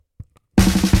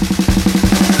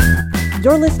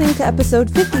You're listening to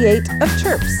episode 58 of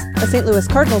Chirps, a St. Louis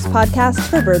Cardinals podcast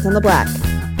for Birds on the Black.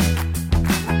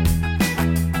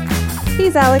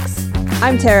 He's Alex.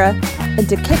 I'm Tara. And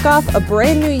to kick off a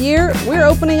brand new year, we're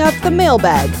opening up the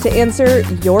mailbag to answer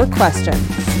your questions.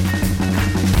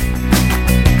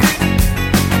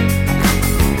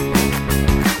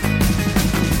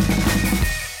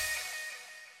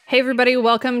 Hey everybody,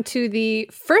 welcome to the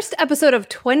first episode of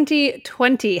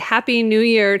 2020. Happy New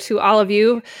Year to all of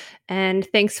you, and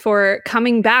thanks for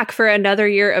coming back for another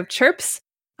year of Chirps.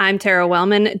 I'm Tara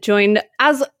Wellman, joined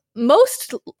as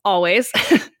most always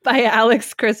by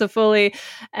Alex Crisafulli.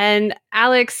 And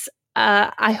Alex,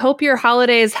 I hope your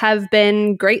holidays have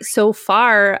been great so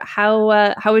far.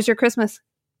 How was your Christmas?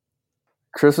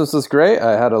 Christmas was great.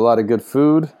 I had a lot of good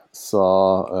food,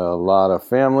 saw a lot of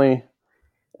family.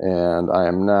 And I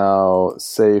am now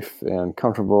safe and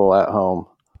comfortable at home.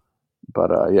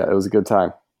 But yeah, it was a good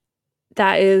time.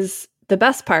 That is the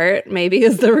best part, maybe,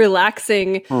 is the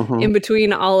relaxing in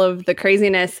between all of the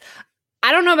craziness.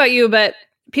 I don't know about you, but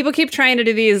people keep trying to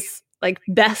do these like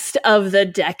best of the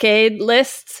decade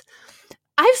lists.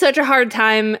 I have such a hard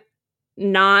time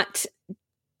not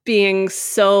being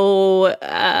so,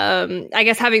 I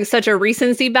guess, having such a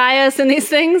recency bias in these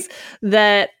things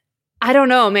that I don't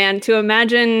know, man, to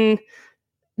imagine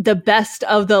the best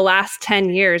of the last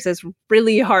 10 years is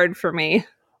really hard for me.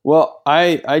 Well,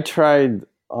 I tried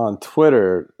on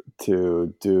Twitter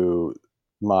to do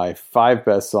my 5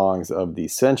 best songs of the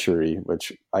century,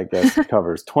 which I guess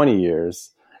covers 20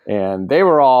 years. And they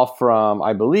were all from,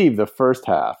 I believe, the first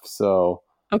half. So,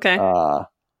 okay.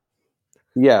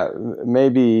 Yeah,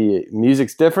 maybe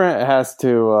music's different. It has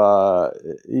to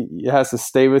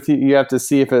stay with you. You have to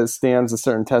see if it stands a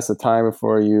certain test of time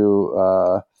before you,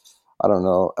 I don't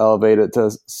know, elevate it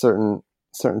to certain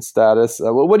status.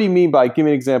 What do you mean by? Give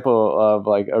me an example of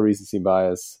like a recency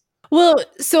bias. Well,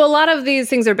 so a lot of these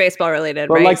things are baseball related,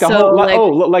 but right? Like the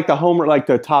like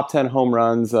the top 10 home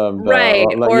runs of right,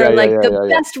 the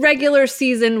best regular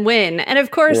season win, and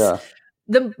of course. Yeah.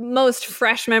 The most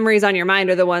fresh memories on your mind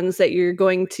are the ones that you're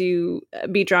going to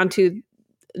be drawn to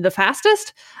the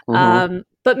fastest.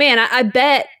 But man, I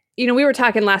bet, we were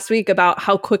talking last week about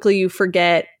how quickly you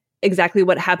forget exactly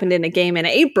what happened in a game in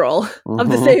April of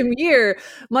the same year,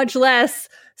 much less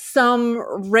some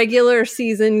regular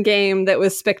season game that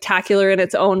was spectacular in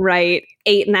its own right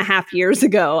 8.5 years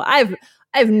ago. I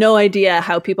have no idea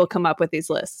how people come up with these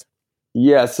lists.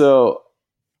 Yeah, so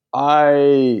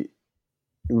I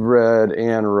read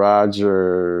Aaron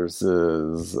Rodgers'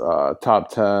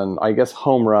 top 10, I guess,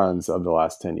 home runs of the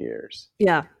last 10 years.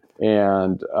 Yeah.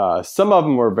 And some of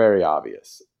them were very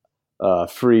obvious.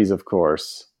 Freeze, of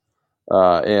course.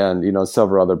 And,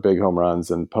 several other big home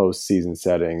runs in postseason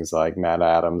settings like Matt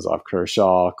Adams off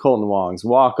Kershaw, Colton Wong's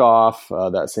walk-off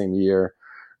that same year.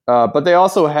 But they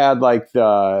also had like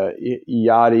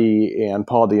Yachty and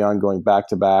Paul DeJong going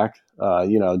back-to-back,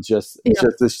 just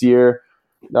this year.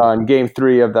 In Game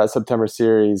 3 of that September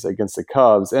series against the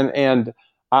Cubs, and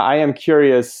I am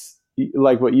curious,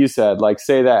 like what you said, like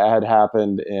say that had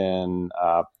happened in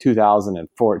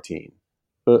 2014.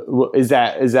 Is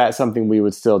that something we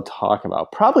would still talk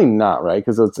about? Probably not, right?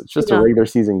 Because it's just a regular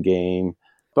season game.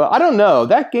 But I don't know.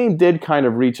 That game did kind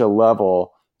of reach a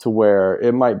level to where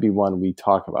it might be one we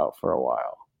talk about for a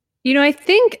while. I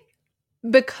think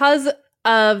because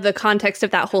of the context of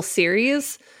that whole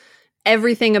series,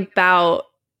 everything about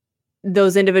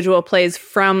those individual plays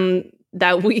from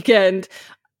that weekend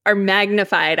are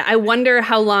magnified. I wonder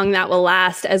how long that will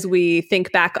last as we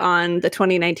think back on the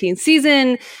 2019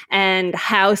 season and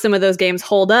how some of those games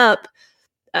hold up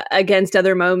against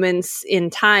other moments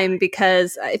in time,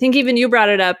 because I think even you brought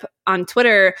it up on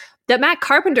Twitter, that Matt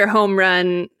Carpenter home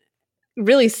run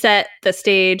really set the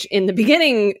stage in the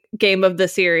beginning game of the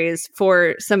series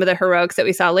for some of the heroics that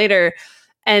we saw later.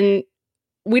 And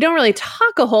we don't really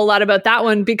talk a whole lot about that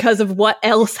one because of what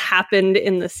else happened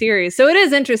in the series. So it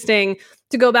is interesting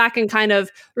to go back and kind of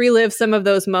relive some of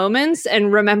those moments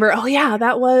and remember, oh yeah,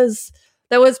 that was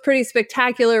pretty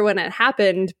spectacular when it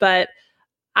happened, but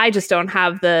I just don't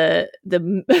have the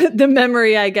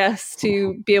memory, I guess,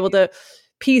 to be able to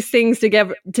piece things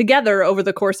together over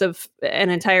the course of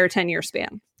an entire 10-year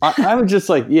span. I would just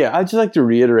like to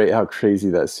reiterate how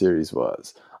crazy that series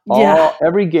was.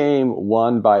 Every game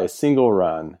won by a single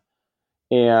run,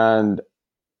 and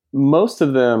most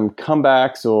of them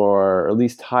comebacks or at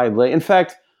least tied late. In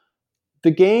fact,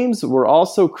 the games were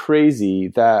also crazy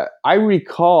that I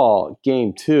recall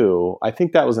game 2. I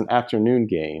think that was an afternoon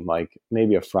game, like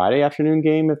maybe a Friday afternoon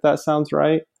game, if that sounds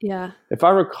right. Yeah. If I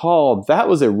recall, that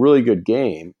was a really good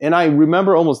game. And I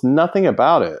remember almost nothing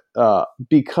about it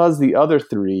because the other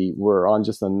 3 were on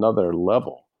just another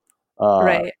level.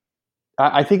 Right.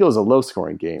 I think it was a low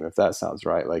scoring game, if that sounds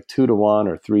right, like 2-1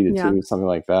 or 3-2, Yeah. something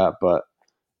like that. But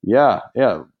yeah,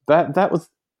 that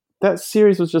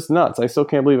series was just nuts. I still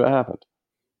can't believe it happened.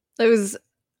 It was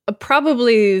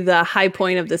probably the high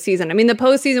point of the season. I mean, the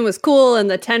postseason was cool, and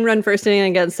the 10-run first inning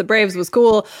against the Braves was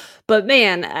cool. But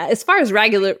man, as far as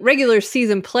regular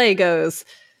season play goes,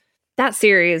 that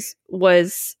series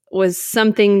was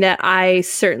something that I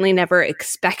certainly never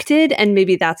expected, and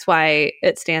maybe that's why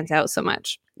it stands out so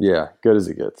much. Yeah, good as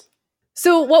it gets.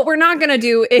 So what we're not going to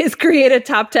do is create a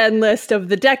top 10 list of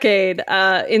the decade.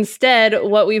 Instead,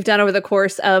 what we've done over the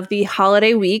course of the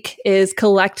holiday week is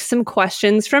collect some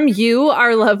questions from you,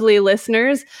 our lovely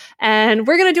listeners, and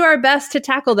we're going to do our best to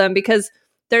tackle them because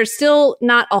there's still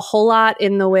not a whole lot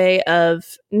in the way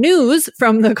of news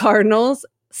from the Cardinals.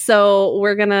 So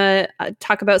we're going to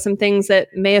talk about some things that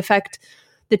may affect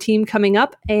the team coming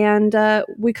up, and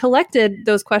we collected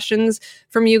those questions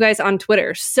from you guys on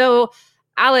Twitter. So,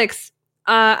 Alex,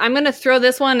 I'm going to throw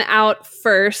this one out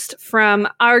first from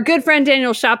our good friend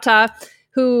Daniel Shoptaw,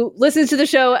 who listens to the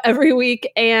show every week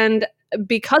and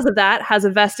because of that has a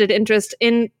vested interest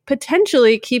in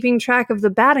potentially keeping track of the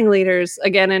batting leaders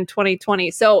again in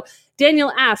 2020. So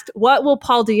Daniel asked, what will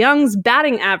Paul DeJong's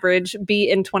batting average be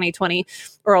in 2020?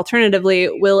 Or alternatively,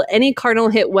 will any Cardinal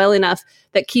hit well enough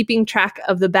that keeping track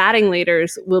of the batting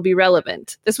leaders will be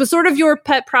relevant? This was sort of your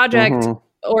pet project,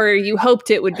 or you hoped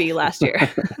it would be last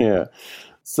year. Yeah.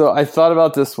 So I thought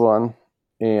about this one,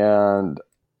 and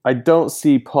I don't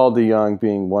see Paul DeJong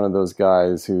being one of those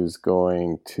guys who's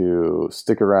going to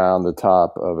stick around the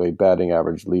top of a batting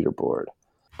average leaderboard.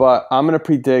 But I'm going to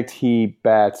predict he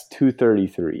bats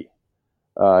 233.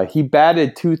 He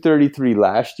batted 233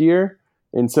 last year,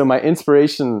 and so my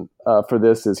inspiration for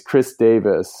this is Chris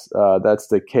Davis. That's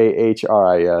the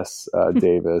KHRIS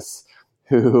Davis,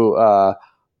 who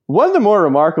one of the more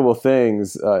remarkable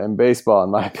things in baseball,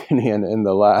 in my opinion, in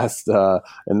the last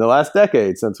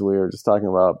decade, since we were just talking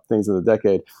about things in the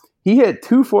decade, he hit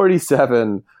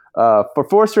 247 for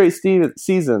 4 straight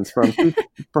seasons from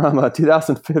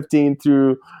 2015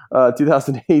 through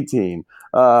 2018.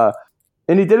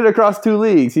 And he did it across 2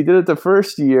 leagues. He did it the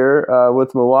first year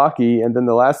with Milwaukee, and then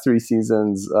the last 3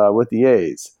 seasons with the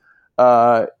A's.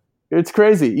 It's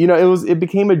crazy. You know, it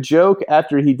became a joke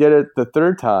after he did it the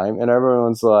 3rd time, and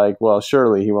everyone's like, well,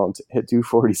 surely he won't hit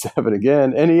 247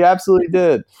 again. And he absolutely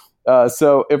did.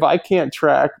 So if I can't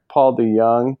track Paul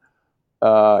DeJong,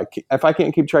 if I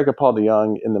can't keep track of Paul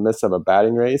DeJong in the midst of a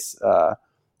batting race,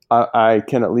 I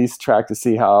can at least track to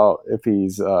see if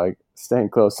he's staying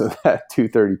close to that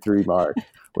 233 mark,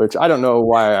 which I don't know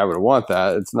why I would want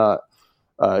that. It's not,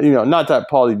 not that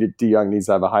Paul DeJong needs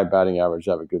to have a high batting average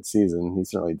to have a good season. He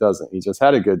certainly doesn't. He just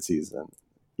had a good season,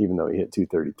 even though he hit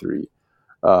 233.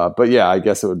 But yeah, I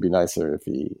guess it would be nicer if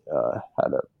he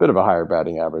had a bit of a higher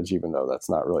batting average, even though that's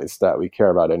not really a stat we care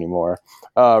about anymore.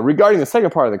 Regarding the second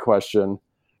part of the question,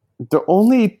 the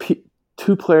only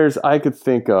 2 players I could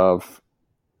think of,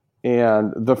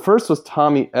 and the first was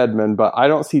Tommy Edman, but I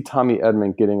don't see Tommy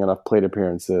Edman getting enough plate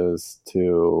appearances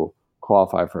to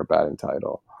qualify for a batting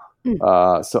title.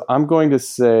 So I'm going to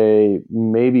say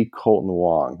maybe Colton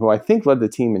Wong, who I think led the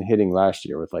team in hitting last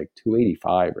year with like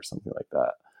 285 or something like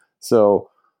that. So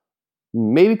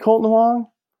maybe Colton Wong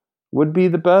would be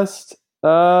the best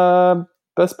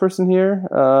person here.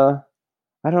 I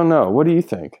don't know. What do you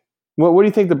think? What do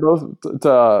you think to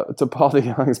Paul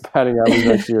DeJong's batting average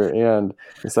next year and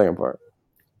the second part?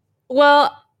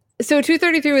 Well, so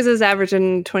 233 was his average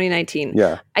in 2019.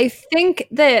 Yeah. I think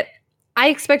that I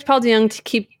expect Paul DeJong to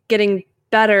keep getting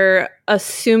better,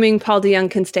 assuming Paul DeJong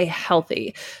can stay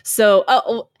healthy. So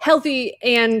healthy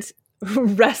and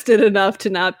rested enough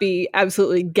to not be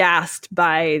absolutely gassed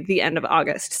by the end of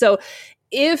August. So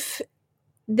if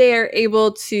they're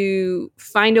able to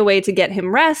find a way to get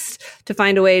him rest, to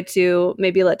find a way to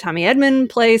maybe let Tommy Edman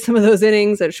play some of those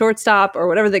innings at shortstop or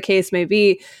whatever the case may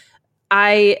be,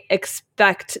 I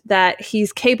expect that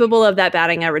he's capable of that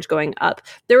batting average going up.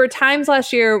 There were times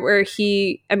last year where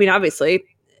obviously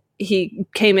he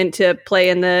came into play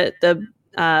in the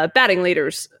batting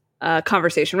leaders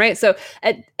conversation, right? So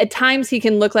at times he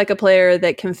can look like a player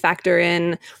that can factor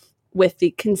in with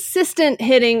the consistent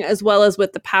hitting as well as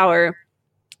with the power.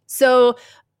 So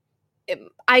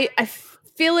I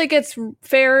feel like it's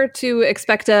fair to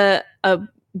expect a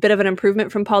bit of an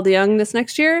improvement from Paul DeJong this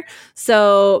next year.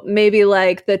 So maybe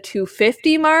like the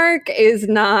 250 mark is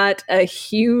not a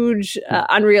huge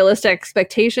unrealistic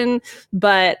expectation,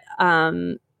 but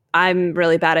I'm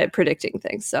really bad at predicting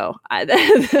things. So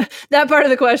that part of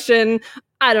the question,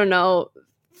 I don't know.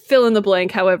 Fill in the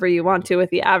blank however you want to with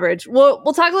the average.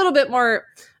 We'll talk a little bit more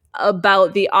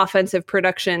about the offensive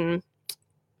production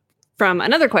from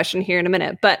another question here in a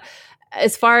minute. But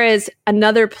as far as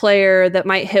another player that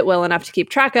might hit well enough to keep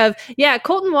track of, yeah,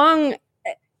 Kolten Wong,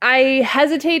 I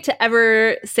hesitate to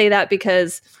ever say that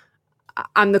because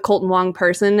I'm the Kolten Wong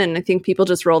person, and I think people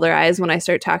just roll their eyes when I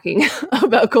start talking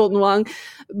about Kolten Wong.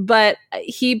 But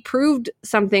he proved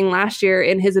something last year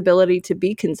in his ability to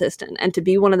be consistent and to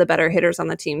be one of the better hitters on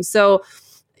the team. So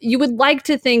you would like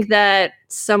to think that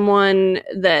someone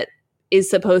that is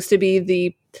supposed to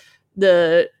be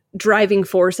the driving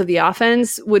force of the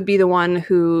offense would be the one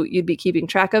who you'd be keeping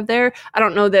track of there. I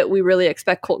don't know that we really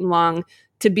expect Kolten Wong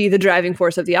to be the driving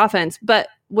force of the offense, but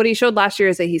what he showed last year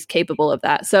is that he's capable of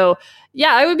that. So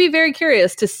yeah, I would be very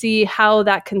curious to see how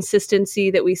that consistency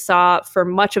that we saw for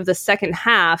much of the second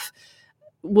half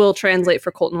will translate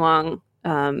for Kolten Wong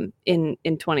in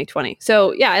 2020.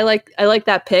 So yeah, I like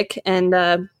that pick,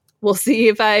 and we'll see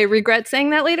if I regret saying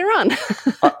that later on.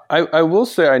 I will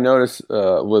say I noticed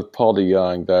with Paul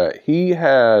DeJong that he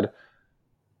had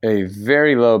a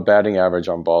very low batting average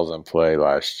on balls in play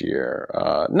last year.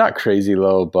 Not crazy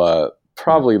low, but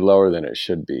probably lower than it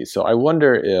should be. So I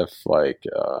wonder if I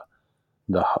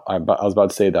was about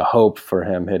to say the hope for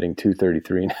him hitting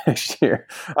 233 next year.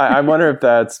 I wonder if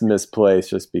that's misplaced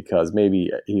just because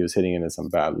maybe he was hitting into some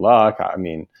bad luck. I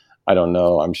mean, I don't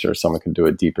know. I'm sure someone could do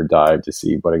a deeper dive to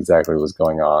see what exactly was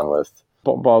going on with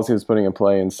balls he was putting in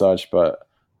play and such, but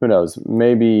who knows?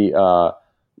 Maybe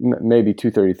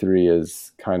 233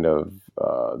 is kind of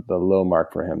the low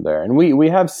mark for him there. And we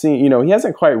have seen, he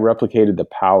hasn't quite replicated the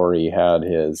power he had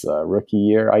his rookie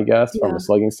year, I guess, from a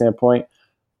slugging standpoint,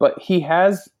 but he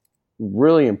has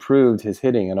really improved his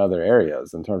hitting in other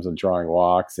areas in terms of drawing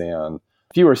walks and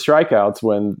fewer strikeouts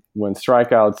when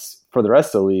strikeouts for the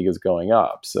rest of the league is going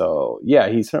up. So yeah,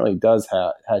 he certainly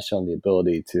has shown the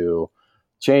ability to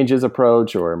change his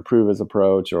approach or improve his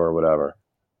approach or whatever.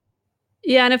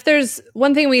 Yeah, and if there's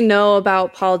one thing we know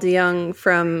about Paul DeJong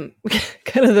from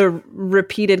kind of the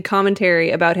repeated commentary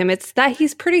about him, it's that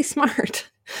he's pretty smart.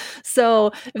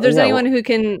 So if there's anyone who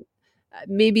can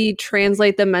maybe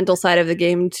translate the mental side of the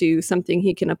game to something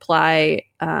he can apply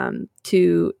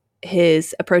to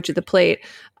his approach at the plate,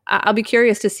 I'll be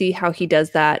curious to see how he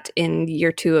does that in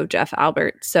year 2 of Jeff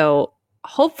Albert. So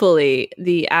hopefully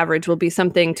the average will be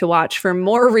something to watch for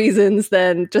more reasons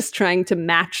than just trying to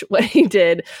match what he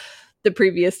did the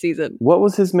previous season. What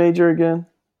was his major again?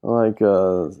 Like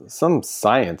some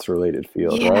science related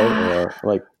field, right? Or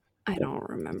like I don't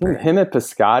remember. Him at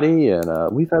Piscotty,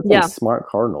 and we've had some smart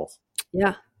Cardinals.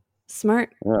 Yeah.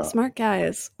 Smart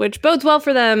guys, which bodes well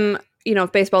for them,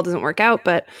 if baseball doesn't work out,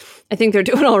 but I think they're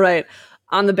doing all right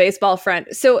on the baseball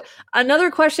front. So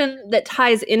another question that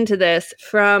ties into this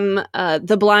from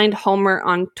the Blind Homer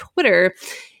on Twitter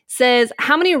says,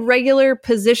 how many regular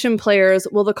position players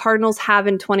will the Cardinals have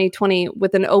in 2020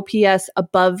 with an OPS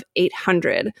above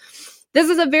 800? This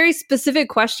is a very specific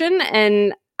question,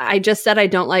 and I just said I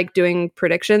don't like doing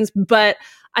predictions, but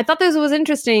I thought this was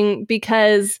interesting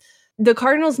because the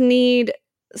Cardinals need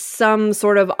some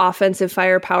sort of offensive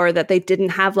firepower that they didn't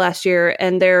have last year,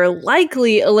 and they're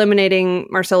likely eliminating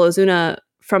Marcell Ozuna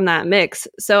from that mix.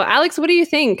 So, Alex, what do you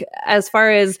think as far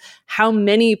as how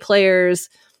many players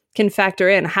can factor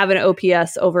in, have an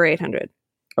OPS over 800?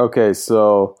 Okay,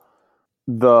 so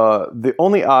the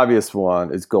only obvious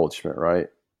one is Goldschmidt, right?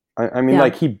 I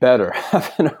mean, he better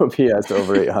have an OPS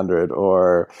over 800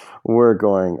 or we're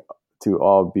going to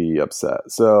all be upset.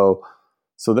 So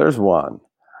there's one.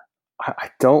 I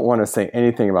don't want to say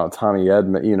anything about Tommy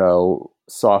Edman,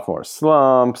 sophomore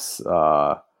slumps,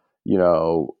 what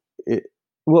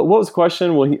was the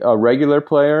question? Will he a regular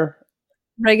player?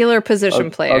 Regular position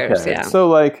players, okay. Yeah. So,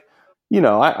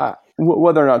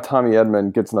 whether or not Tommy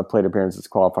Edman gets enough plate appearances to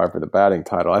qualify for the batting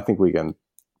title, I think we can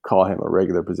call him a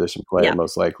regular position player,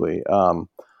 most likely. How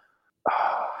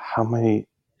many?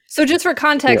 So, just for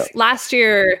context, last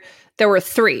year there were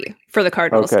 3 for the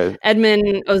Cardinals: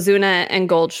 Edman, Ozuna, and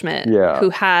Goldschmidt,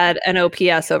 who had an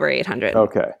OPS over 800.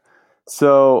 Okay,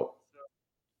 so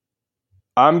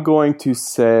I'm going to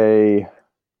say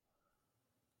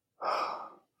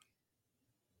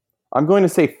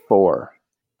 4.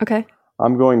 Okay.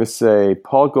 I'm going to say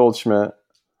Paul Goldschmidt,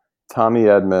 Tommy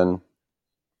Edman,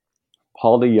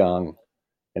 Paul DeJong,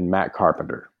 and Matt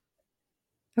Carpenter.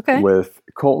 Okay. With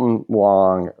Kolten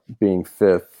Wong being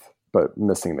 5th but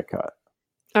missing the cut.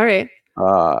 All right.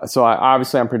 So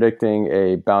I'm predicting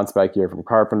a bounce back year from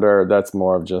Carpenter. That's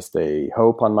more of just a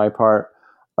hope on my part.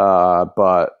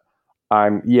 But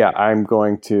I'm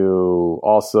going to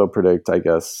also predict, I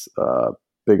guess,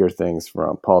 bigger things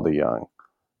from Paul DeJong.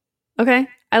 Okay.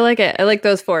 I like it. I like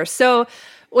those 4. So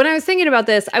when I was thinking about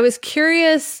this, I was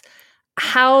curious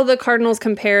how the Cardinals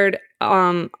compared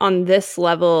on this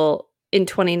level in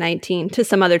 2019 to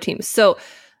some other teams. So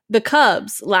the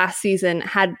Cubs last season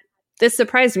had, this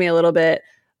surprised me a little bit,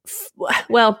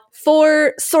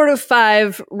 4 sort of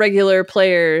 5 regular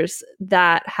players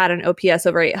that had an OPS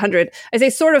over 800. I say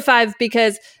sort of 5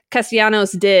 because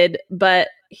Castellanos did, but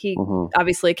he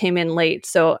obviously came in late.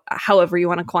 So however you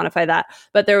want to quantify that.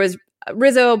 But there was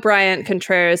Rizzo, Bryant,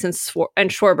 Contreras, and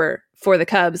Schwarber for the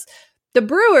Cubs. The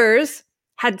Brewers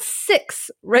had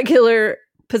 6 regular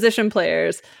position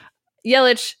players: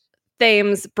 Yelich,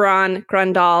 Thames, Braun,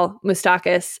 Grandal,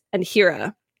 Moustakas, and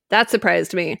Hira. That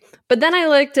surprised me. But then I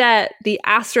looked at the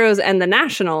Astros and the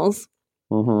Nationals.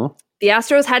 The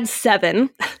Astros had 7.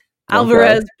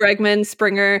 Alvarez, Bregman,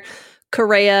 Springer,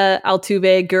 Correa,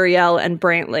 Altuve, Gurriel, and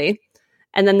Brantley.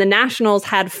 And then the Nationals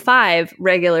had 5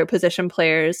 regular position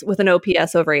players with an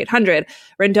OPS over 800.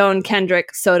 Rendon,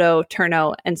 Kendrick, Soto,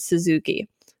 Turner, and Suzuki.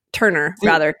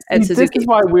 Suzuki. This is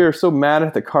why we were so mad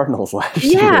at the Cardinals last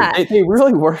year. They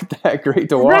really weren't that great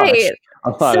to watch. Right.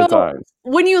 A lot of times.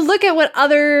 When you look at what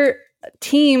other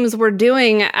teams were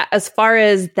doing as far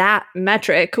as that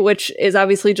metric, which is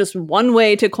obviously just one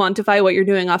way to quantify what you're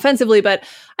doing offensively, but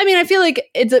I mean, I feel like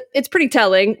it's pretty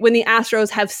telling when the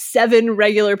Astros have 7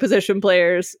 regular position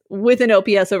players with an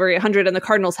OPS over 800 and the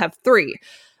Cardinals have 3.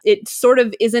 It sort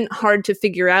of isn't hard to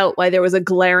figure out why there was a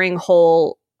glaring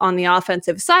hole on the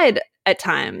offensive side at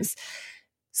times.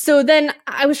 So then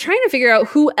I was trying to figure out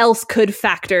who else could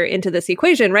factor into this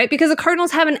equation, right? Because the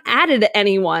Cardinals haven't added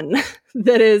anyone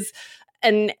that is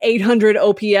an 800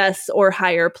 OPS or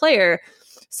higher player.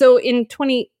 So in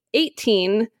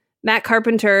 2018, Matt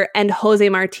Carpenter and Jose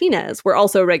Martinez were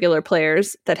also regular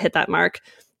players that hit that mark.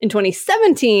 In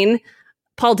 2017,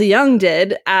 Paul DeJong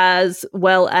did, as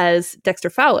well as Dexter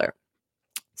Fowler.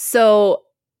 So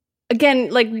again,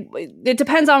 like, it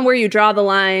depends on where you draw the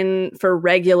line for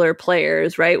regular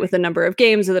players, right? With the number of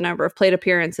games or the number of plate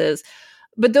appearances.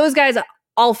 But those guys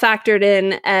all factored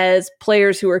in as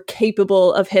players who are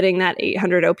capable of hitting that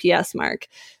 800 OPS mark.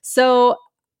 So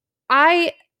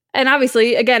and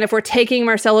obviously, again, if we're taking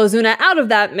Marcell Ozuna out of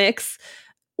that mix,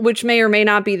 which may or may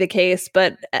not be the case,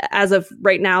 but as of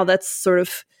right now, that's sort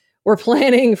of, we're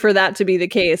planning for that to be the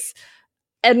case.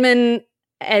 Edman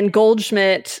and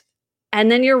Goldschmidt. And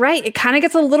then you're right, it kind of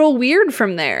gets a little weird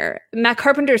from there. Matt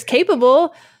Carpenter's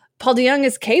capable. Paul DeJong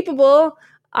is capable.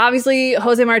 Obviously,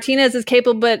 Jose Martinez is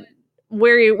capable, but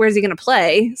where's he going to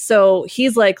play? So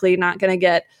he's likely not going to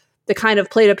get the kind of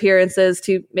plate appearances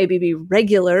to maybe be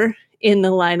regular in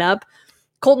the lineup.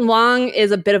 Colton Wong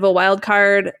is a bit of a wild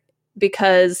card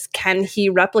because can he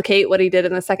replicate what he did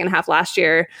in the second half last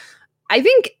year? I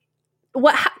think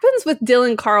what happens with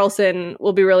Dylan Carlson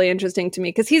will be really interesting to me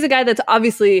because he's a guy that's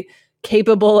obviously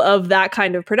capable of that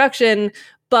kind of production,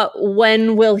 but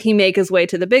when will he make his way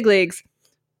to the big leagues?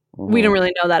 We don't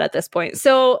really know that at this point.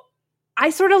 So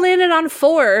I sort of landed on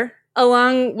 4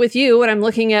 along with you when I'm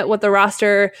looking at what the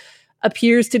roster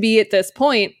appears to be at this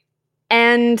point.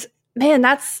 And man,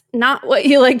 that's not what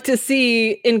you like to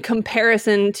see in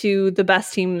comparison to the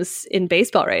best teams in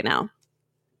baseball right now.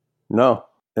 No.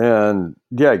 And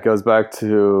yeah, it goes back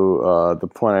to the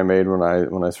point I made when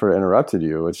I sort of interrupted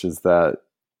you, which is that,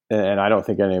 and I don't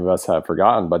think any of us have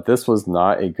forgotten, but this was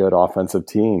not a good offensive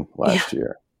team last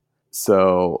year.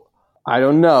 So I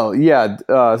don't know. Yeah,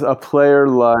 a player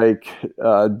like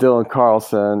Dylan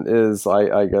Carlson is,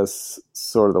 I guess,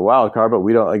 sort of the wild card, but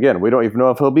we don't even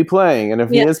know if he'll be playing. And if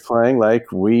he is playing, like,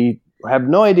 we have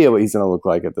no idea what he's going to look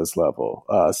like at this level.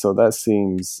 So that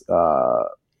seems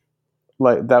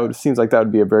seems like that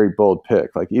would be a very bold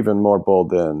pick, like even more bold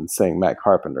than saying Matt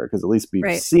Carpenter, because at least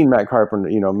we've seen Matt Carpenter.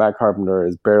 You know, Matt Carpenter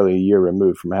is barely a year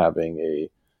removed from having a.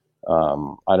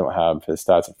 I don't have his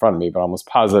stats in front of me, but I'm almost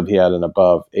positive he had an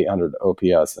above 800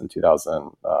 OPS in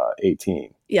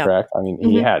 2018. Yeah. Correct? I mean,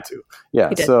 he had to. Yeah.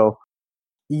 So,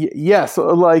 so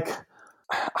like,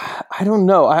 I don't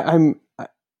know.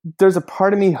 There's a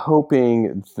part of me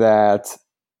hoping that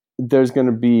there's going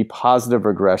to be positive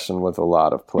regression with a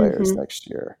lot of players next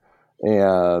year.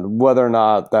 And whether or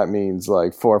not that means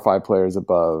like 4 or 5 players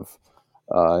above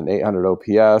an 800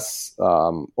 OPS,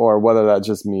 or whether that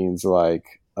just means like,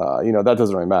 that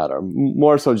doesn't really matter.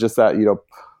 More so just that,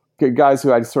 guys who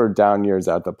had sort of down years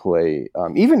at the plate,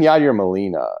 even Yadier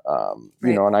Molina,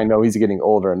 and I know he's getting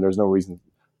older and there's no reason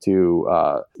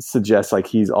suggest like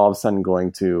he's all of a sudden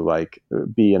going to like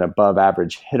be an above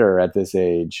average hitter at this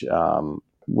age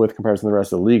with comparison to the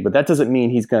rest of the league. But that doesn't mean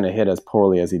he's going to hit as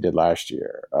poorly as he did last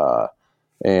year.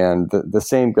 And the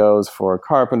same goes for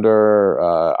Carpenter.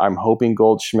 I'm hoping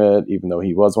Goldschmidt, even though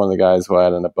he was one of the guys who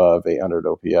had an above 800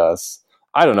 OPS.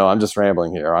 I don't know. I'm just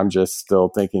rambling here. I'm just still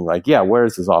thinking like, yeah, where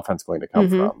is this offense going to come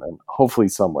from? And hopefully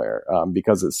somewhere,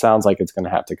 because it sounds like it's going to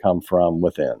have to come from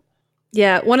within.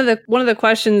 Yeah, one of the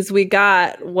questions we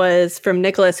got was from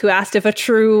Nicholas, who asked if a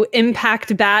true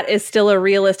impact bat is still a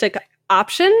realistic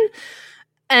option.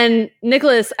 And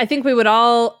Nicholas, I think we would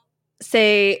all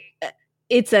say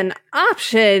it's an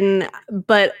option,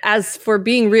 but as for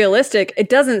being realistic, it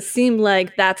doesn't seem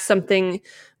like that's something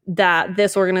that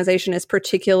this organization is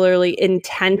particularly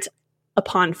intent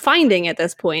upon finding at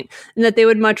this point, and that they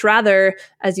would much rather,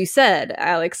 as you said,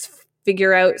 Alex,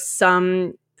 figure out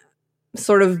some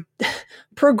sort of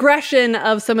progression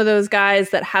of some of those guys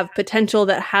that have potential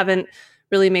that haven't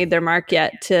really made their mark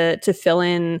yet to fill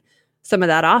in some of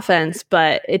that offense.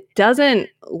 But it doesn't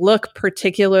look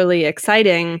particularly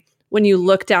exciting when you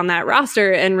look down that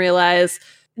roster and realize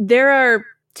there are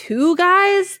two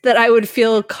guys that I would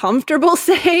feel comfortable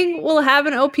saying will have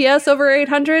an OPS over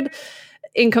 800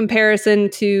 in comparison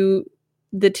to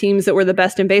the teams that were the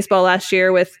best in baseball last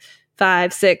year with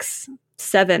 5, 6,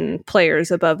 7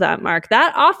 players above that mark.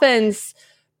 That offense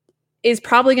is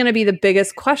probably going to be the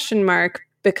biggest question mark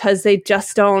because they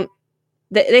just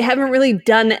they haven't really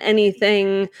done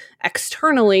anything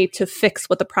externally to fix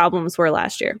what the problems were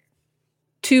last year.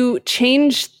 To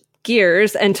change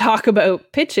gears and talk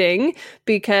about pitching,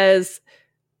 because,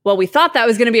 well, we thought that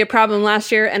was going to be a problem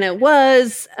last year, and it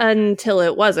was until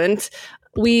it wasn't.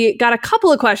 We got a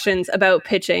couple of questions about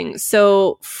pitching.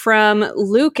 So from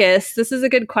Lucas, this is a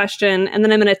good question, and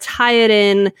then I'm going to tie it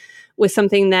in with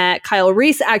something that Kyle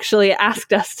Reese actually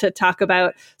asked us to talk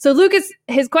about. So Lucas,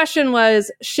 his question was,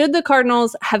 should the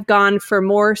Cardinals have gone for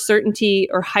more certainty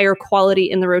or higher quality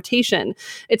in the rotation?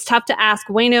 It's tough to ask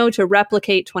Waino to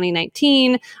replicate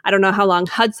 2019. I don't know how long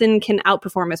Hudson can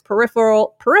outperform his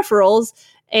peripherals,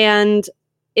 and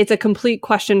it's a complete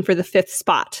question for the 5th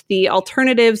spot. The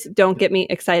alternatives don't get me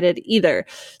excited either.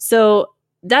 So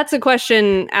that's a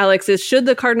question, Alex, is should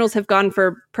the Cardinals have gone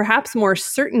for perhaps more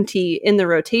certainty in the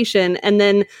rotation? And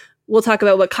then we'll talk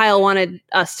about what Kyle wanted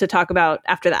us to talk about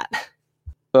after that.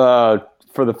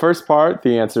 For the first part,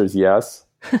 the answer is yes.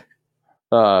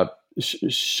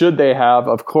 Should they have?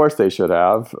 Of course they should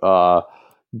have.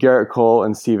 Garrett Cole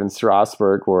and Steven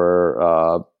Strasburg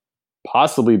were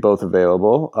possibly both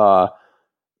available.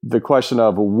 The question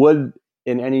of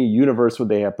in any universe would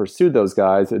they have pursued those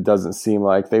guys? It doesn't seem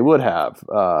like they would have.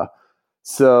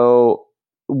 So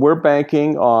we're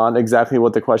banking on exactly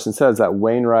what the question says, that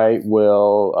Wainwright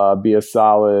will be a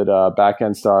solid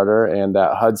back-end starter, and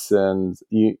that Hudson's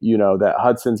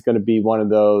going to be one of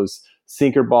those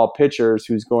sinker ball pitchers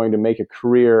who's going to make a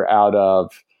career out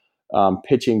of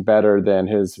pitching better than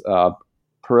his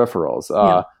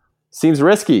peripherals. Seems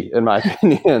risky, in my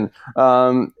opinion.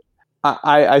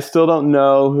 I still don't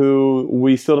know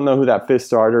we still don't know who that 5th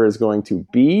starter is going to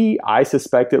be. I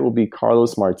suspect it will be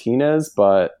Carlos Martinez,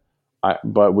 but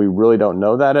we really don't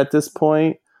know that at this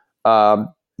point.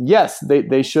 Yes,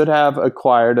 they should have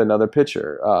acquired another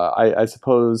pitcher. I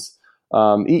suppose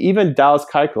even Dallas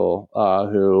Keuchel,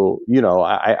 who,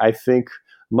 I think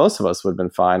most of us would have been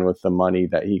fine with the money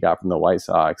that he got from the White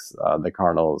Sox, the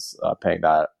Cardinals paying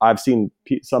that. I've seen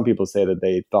some people say that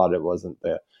they thought it wasn't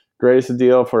the greatest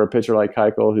deal for a pitcher like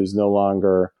Keuchel, who's no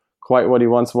longer quite what he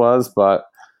once was. But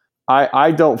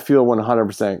I don't feel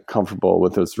 100% comfortable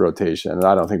with this rotation, and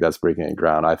I don't think that's breaking any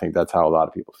ground. I think that's how a lot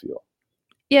of people feel.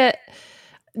 Yeah,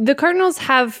 the Cardinals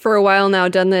have for a while now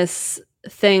done this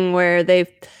thing where they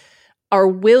are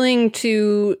willing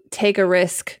to take a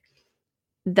risk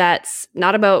that's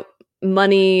not about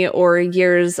money or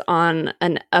years on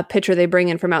a pitcher they bring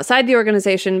in from outside the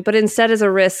organization, but instead is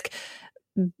a risk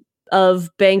of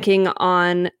banking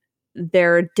on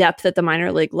their depth at the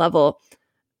minor league level.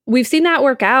 We've seen that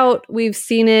work out. We've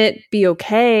seen it be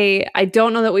okay. I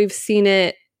don't know that we've seen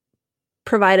it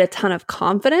provide a ton of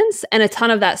confidence and a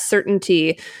ton of that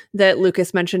certainty that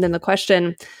Lucas mentioned in the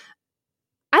question.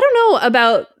 I don't know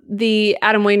about the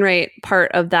Adam Wainwright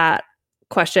part of that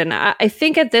question. I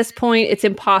think at this point, it's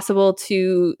impossible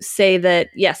to say that,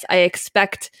 yes, I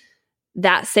expect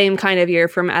that same kind of year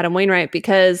from Adam Wainwright,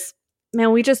 because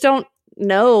man, we just don't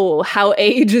know how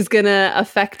age is going to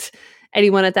affect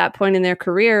anyone at that point in their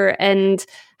career and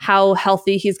how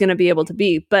healthy he's going to be able to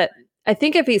be. But I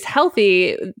think if he's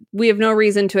healthy, we have no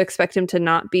reason to expect him to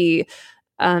not be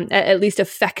at least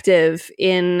effective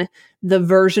in the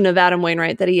version of Adam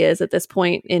Wainwright that he is at this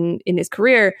point in his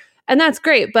career. And that's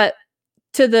great. But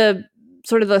to the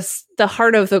sort of the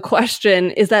heart of the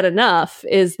question, is that enough?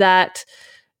 Is that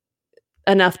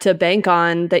enough to bank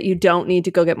on that you don't need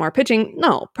to go get more pitching?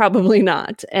 No, probably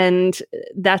not. And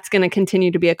that's going to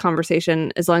continue to be a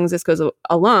conversation as long as this goes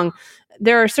along.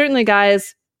 There are certainly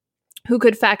guys who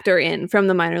could factor in from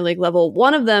the minor league level,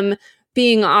 one of them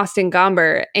being Austin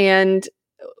Gomber. And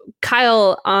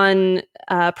Kyle on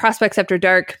Prospects After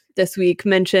Dark this week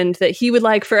mentioned that he would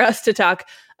like for us to talk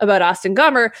about Austin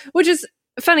Gomber, which is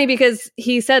funny because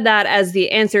he said that as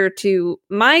the answer to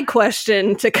my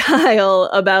question to Kyle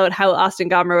about how Austin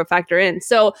Gomber would factor in.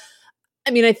 So,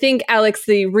 I mean, I think, Alex,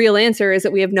 the real answer is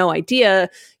that we have no idea.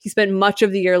 He spent much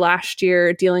of the year last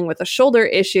year dealing with a shoulder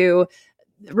issue.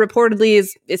 Reportedly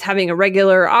is having a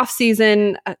regular off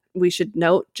season. We should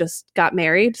note, just got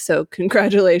married. So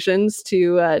congratulations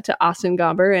to Austin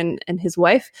Gomber and his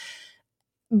wife.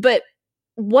 But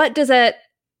what does that,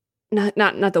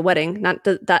 not the wedding, not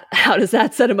that, how does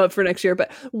that set him up for next year?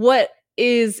 But what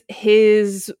is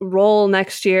his role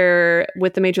next year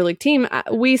with the major league team?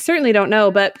 We certainly don't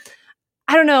know, but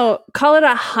I don't know, call it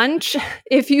a hunch,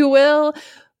 if you will.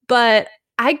 But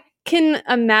I can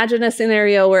imagine a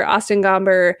scenario where Austin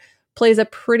Gomber plays a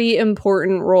pretty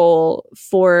important role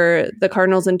for the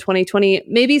Cardinals in 2020,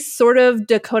 maybe sort of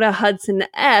Dakota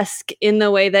Hudson-esque in the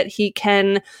way that he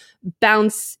can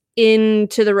bounce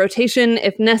into the rotation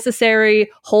if necessary,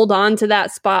 hold on to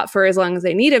that spot for as long as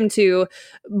they need him to,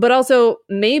 but also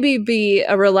maybe be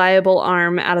a reliable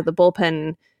arm out of the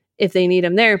bullpen if they need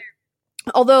him there.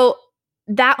 Although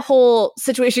that whole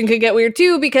situation could get weird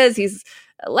too, because he's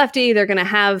a lefty. They're going to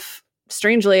have,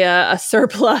 strangely, a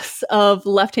surplus of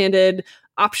left-handed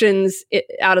options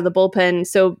out of the bullpen.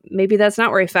 So maybe that's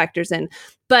not where he factors in.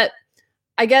 But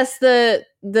I guess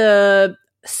the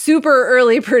super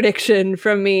early prediction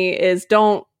from me is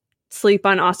don't sleep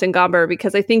on Austin Gomber,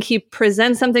 because I think he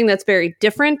presents something that's very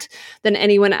different than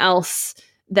anyone else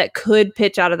that could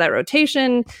pitch out of that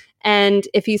rotation. And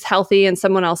if he's healthy and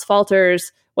someone else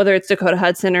falters, whether it's Dakota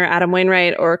Hudson or Adam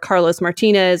Wainwright or Carlos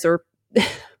Martinez or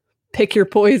pick your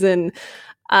poison,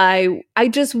 I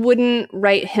just wouldn't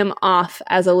write him off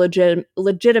as a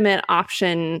legitimate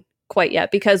option quite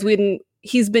yet, because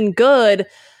he's been good.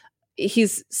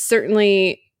 He's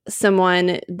certainly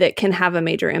someone that can have a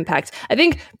major impact. I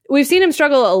think we've seen him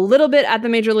struggle a little bit at the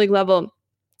major league level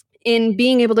in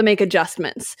being able to make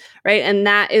adjustments, right? And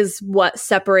that is what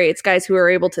separates guys who are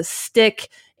able to stick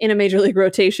in a major league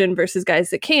rotation versus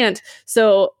guys that can't.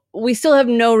 So we still have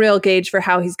no real gauge for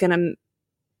how he's going to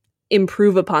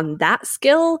improve upon that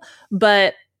skill,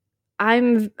 but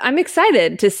I'm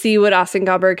excited to see what Austin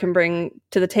Gomber can bring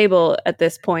to the table at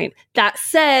this point. That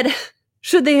said,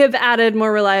 should they have added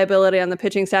more reliability on the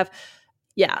pitching staff?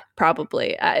 Yeah,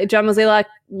 probably. John Mozeliak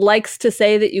likes to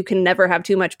say that you can never have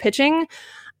too much pitching.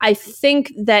 I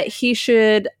think that he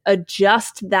should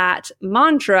adjust that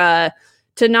mantra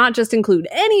to not just include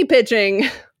any pitching,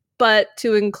 but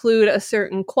to include a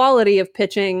certain quality of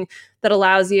pitching that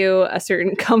allows you a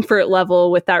certain comfort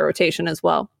level with that rotation as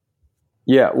well.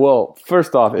 Yeah, well,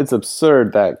 first off, it's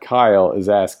absurd that Kyle is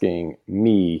asking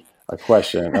me a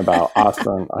question about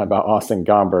Austin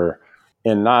Gomber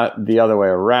and not the other way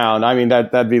around. I mean,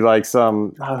 that'd be like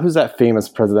who's that famous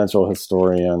presidential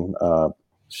historian?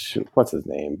 What's his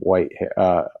name? White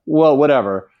hair. Well,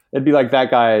 whatever. It'd be like that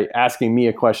guy asking me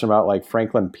a question about like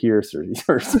Franklin Pierce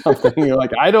or something. You're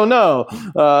like, I don't know.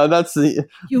 That's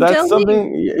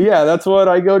something. Yeah, that's what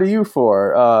I go to you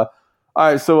for. All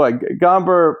right, so like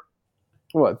Gomber,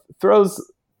 throws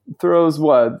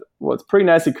what's pretty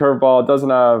nasty curveball. Doesn't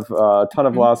have a ton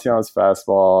of velocity on his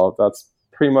fastball. That's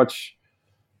pretty much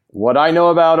what I know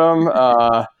about him.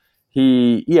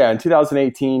 In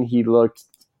 2018 he looked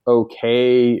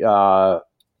okay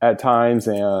at times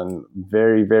and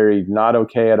very, very not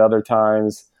okay at other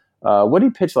times. What did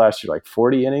he pitch last year? Like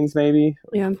 40 innings, maybe?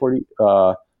 Yeah. 40.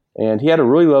 And he had a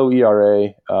really low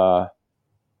ERA,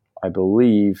 I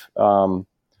believe.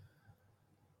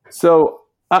 So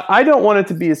I don't want it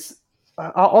to be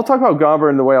I'll talk about Gomber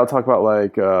in the way I'll talk about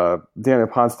like Daniel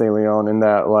Ponce de Leon, in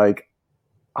that like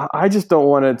I just don't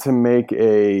want it to make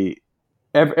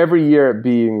every year it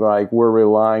being like we're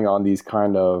relying on these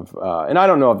kind of and I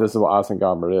don't know if this is what Austin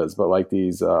Gomber is, but like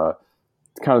these kind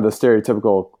of the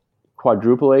stereotypical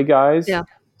quadruple A guys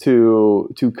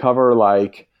to cover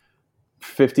like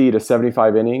 50 to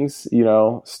 75 innings,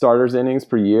 starters innings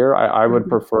per year. I would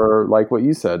prefer, like what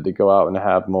you said, to go out and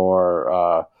have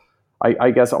more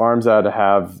I guess arms that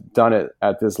have done it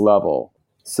at this level.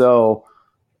 So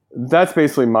That's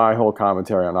basically my whole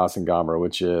commentary on Austin Gomber,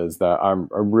 which is that I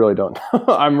really don't.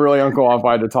 I'm really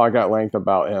unqualified to talk at length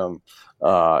about him,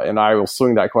 and I will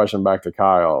swing that question back to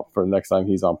Kyle for next time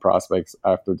he's on Prospects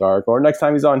After Dark, or next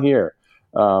time he's on here,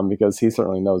 because he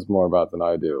certainly knows more about than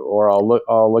I do. Or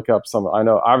I'll look up some. I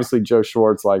know obviously Joe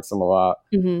Schwartz likes him a lot.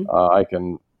 Mm-hmm. I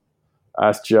can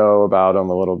ask Joe about him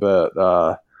a little bit.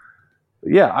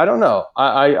 Yeah, I don't know.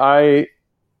 I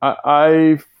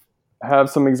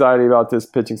have some anxiety about this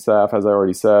pitching staff, as I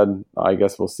already said. I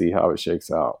guess we'll see how it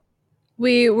shakes out.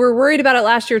 We were worried about it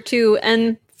last year too,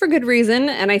 and for good reason.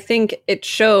 And I think it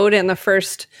showed in the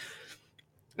first,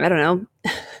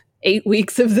 8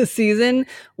 weeks of the season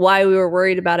why we were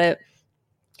worried about it.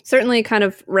 Certainly kind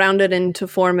of rounded into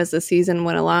form as the season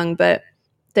went along, but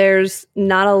there's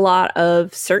not a lot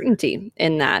of certainty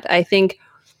in that. I think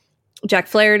Jack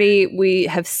Flaherty, we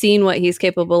have seen what he's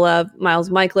capable of.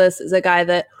 Miles Mikolas is a guy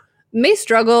that may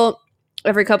struggle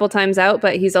every couple times out,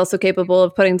 but he's also capable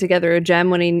of putting together a gem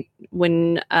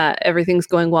when everything's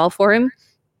going well for him.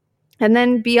 And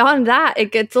then beyond that,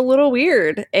 it gets a little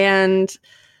weird, and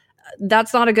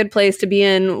that's not a good place to be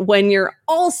in when you're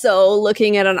also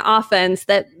looking at an offense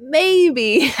that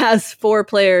maybe has 4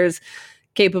 players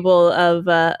capable of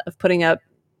putting up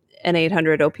an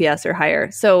 800 OPS or higher.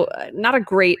 So not a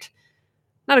great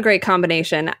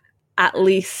combination, at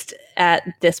least at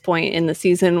this point in the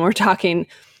season. We're talking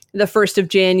the 1st of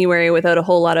January without a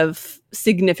whole lot of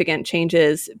significant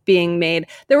changes being made.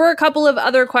 There were a couple of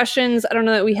other questions. I don't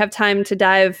know that we have time to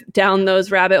dive down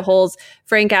those rabbit holes.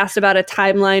 Frank asked about a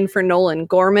timeline for Nolan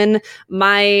Gorman.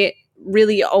 My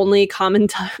really only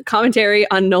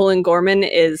commentary on Nolan Gorman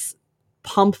is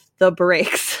pump the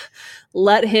brakes.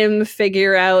 Let him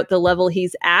figure out the level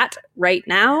he's at right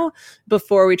now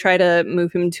before we try to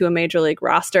move him to a major league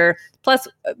roster. Plus,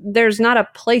 there's not a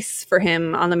place for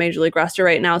him on the major league roster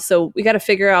right now, so we got to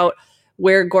figure out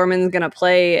where Gorman's going to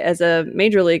play as a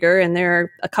major leaguer, and there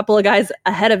are a couple of guys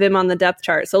ahead of him on the depth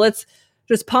chart. So let's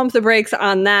just pump the brakes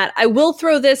on that. I will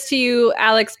throw this to you,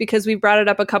 Alex, because we brought it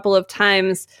up a couple of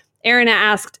times. Aaron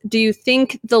asked, do you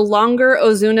think the longer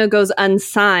Ozuna goes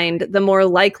unsigned, the more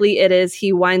likely it is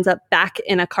he winds up back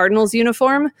in a Cardinals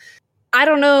uniform? I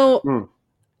don't know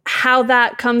how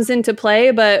that comes into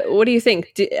play, but what do you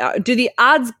think? Do the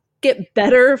odds get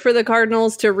better for the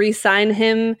Cardinals to re-sign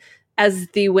him as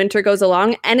the winter goes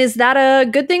along? And is that a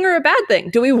good thing or a bad thing?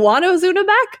 Do we want Ozuna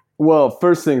back? Well,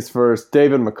 first things first,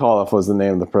 David McAuliffe was the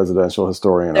name of the presidential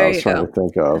historian I was trying to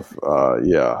think of.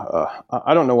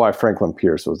 I don't know why Franklin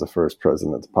Pierce was the first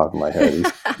president at the top of my head.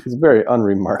 He's a very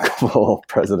unremarkable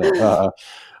president.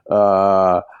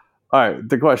 All right,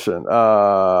 the question.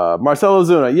 Marcell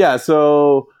Ozuna. Yeah,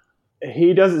 so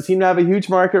he doesn't seem to have a huge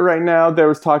market right now. There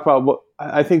was talk about what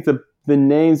I think the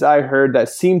names I heard that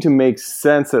seemed to make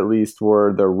sense, at least,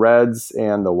 were the Reds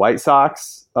and the White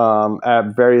Sox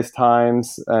at various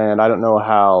times. And I don't know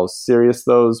how serious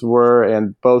those were.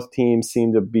 And both teams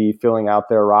seem to be filling out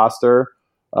their roster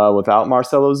without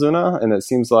Marcell Ozuna. And it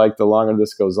seems like the longer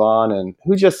this goes on, and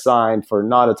who just signed for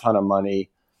not a ton of money?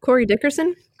 Corey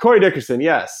Dickerson? Corey Dickerson,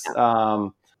 yes. Yeah.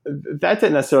 That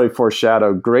didn't necessarily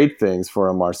foreshadow great things for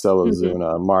a Marcell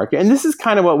Ozuna market. And this is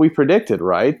kind of what we predicted,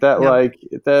 right? That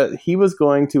that he was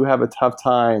going to have a tough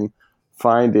time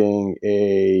finding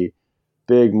a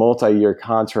big multi-year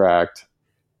contract,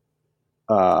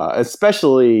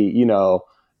 especially,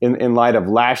 in light of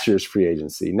last year's free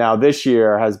agency. Now, this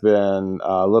year has been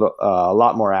a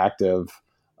lot more active.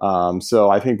 So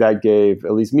I think that gave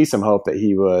at least me some hope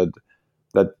that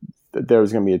that there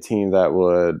was going to be a team that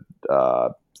would,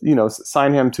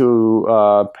 sign him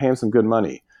to pay him some good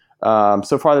money.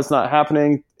 So far, that's not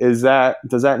happening. Does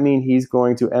that mean he's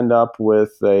going to end up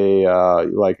with a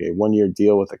 1-year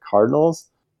deal with the Cardinals?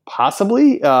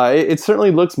 Possibly. It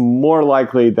certainly looks more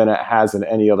likely than it has at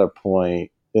any other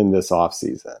point in this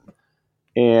offseason.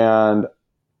 And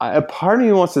a part of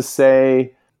me wants to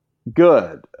say,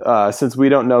 good, since we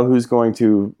don't know who's going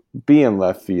to be in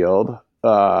left field.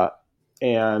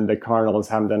 And the Cardinals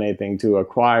haven't done anything to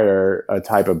acquire a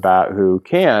type of bat who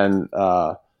can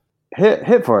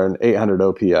hit for an 800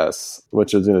 OPS,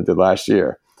 which Ozuna did last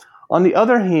year. On the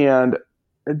other hand,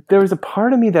 there was a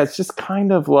part of me that's just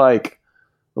kind of like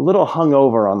a little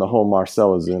hungover on the whole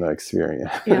Marcell Ozuna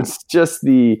experience. Yeah. It's just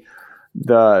the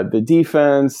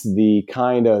defense, the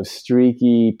kind of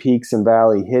streaky peaks and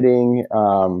valley hitting.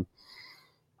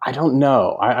 I don't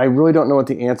know. I really don't know what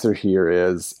the answer here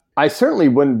is. I certainly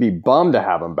wouldn't be bummed to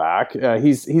have him back.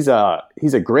 He's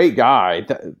a great guy,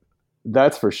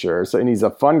 that's for sure. So, and he's a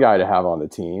fun guy to have on the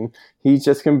team. He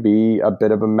just can be a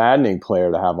bit of a maddening player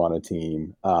to have on a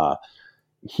team.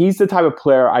 He's the type of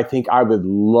player I think I would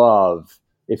love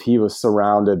if he was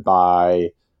surrounded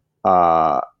by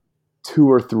 2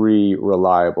 or 3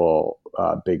 reliable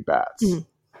big bats.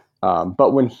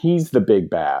 But when he's the big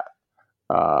bat,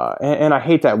 and I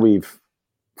hate that we've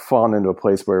fallen into a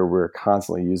place where we're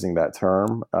constantly using that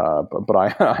term, but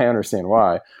I understand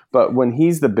why. But when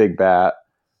he's the big bat,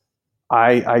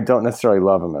 I don't necessarily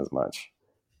love him as much.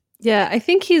 Yeah, I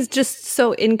think he's just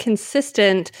so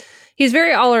inconsistent. He's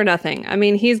very all or nothing. I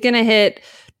mean, he's going to hit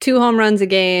 2 home runs a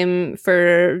game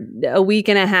for a week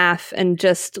and a half and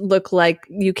just look like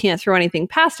you can't throw anything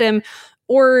past him.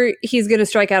 Or he's going to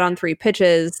strike out on 3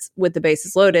 pitches with the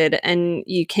bases loaded, and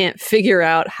you can't figure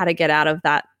out how to get out of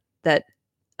that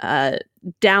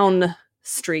down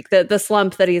streak, the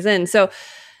slump that he's in. So,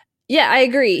 yeah, I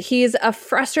agree. He's a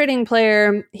frustrating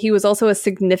player. He was also a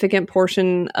significant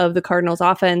portion of the Cardinals'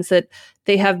 offense that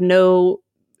they have no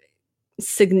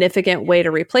significant way to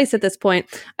replace at this point.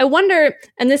 I wonder,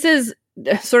 and this is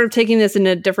sort of taking this in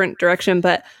a different direction,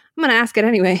 but I'm going to ask it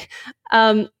anyway.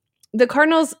 The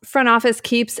Cardinals front office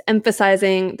keeps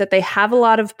emphasizing that they have a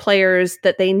lot of players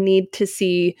that they need to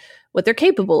see what they're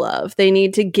capable of. They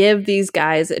need to give these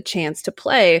guys a chance to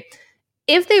play.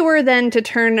 If they were then to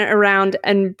turn around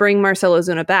and bring Marcell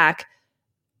Ozuna back,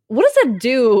 what does that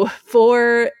do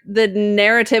for the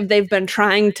narrative they've been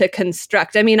trying to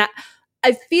construct? I mean,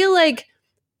 I feel like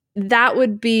that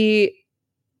would be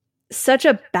such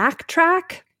a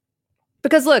backtrack.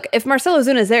 Because look, if Marcell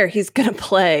Ozuna is there, he's going to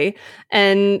play.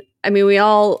 And I mean, we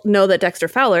all know that Dexter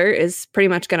Fowler is pretty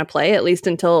much going to play, at least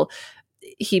until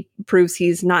he proves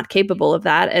he's not capable of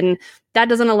that. And that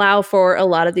doesn't allow for a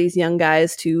lot of these young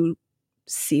guys to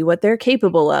see what they're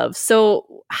capable of.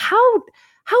 So how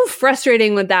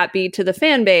frustrating would that be to the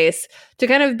fan base to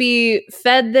kind of be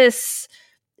fed this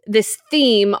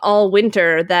theme all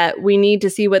winter that we need to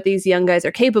see what these young guys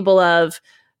are capable of?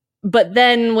 But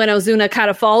then when Ozuna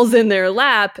kind of falls in their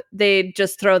lap, they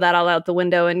just throw that all out the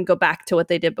window and go back to what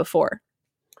they did before.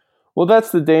 Well,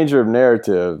 that's the danger of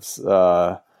narratives,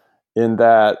 in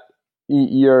that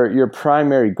your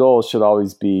primary goal should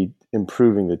always be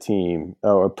improving the team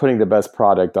or putting the best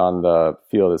product on the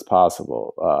field as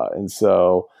possible. And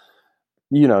so,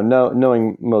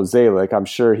 knowing Mozeliak, I'm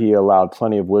sure he allowed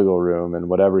plenty of wiggle room in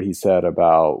whatever he said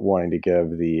about wanting to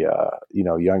give the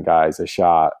young guys a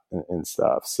shot and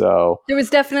stuff. So there was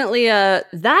definitely a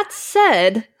 "that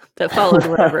said" that followed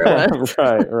whatever it was.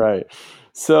 Right.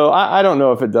 So I don't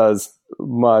know if it does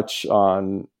much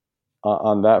on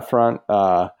that front.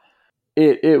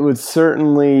 It would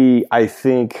certainly, I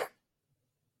think,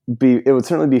 it would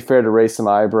certainly be fair to raise some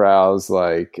eyebrows,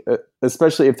 like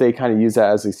especially if they kind of use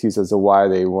that as an excuse as to why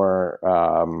they weren't,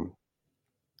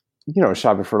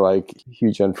 shopping for like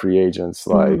huge end free agents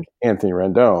like Anthony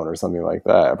Rendon or something like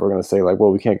that. If we're going to say like,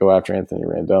 well, we can't go after Anthony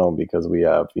Rendon because we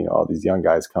have all these young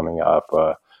guys coming up.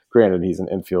 Granted, he's an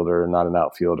infielder, not an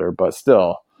outfielder, but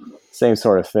still, same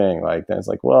sort of thing. Like then it's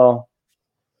like, well,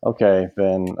 okay,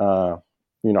 then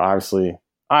obviously.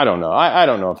 I don't know. I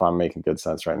don't know if I'm making good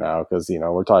sense right now because,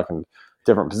 we're talking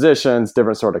different positions,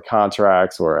 different sort of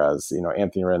contracts, whereas,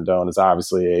 Anthony Rendon is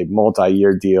obviously a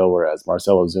multi-year deal, whereas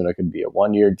Marcell Ozuna could be a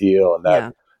 1-year deal.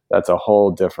 And that's a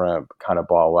whole different kind of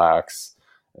ball wax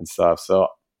and stuff. So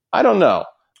I don't know.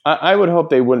 I would hope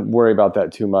they wouldn't worry about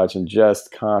that too much and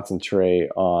just concentrate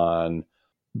on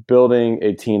building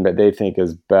a team that they think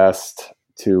is best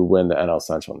to win the NL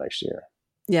Central next year.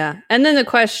 Yeah. And then the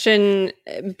question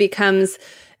becomes,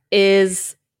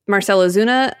 is Marcell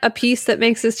Ozuna a piece that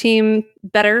makes this team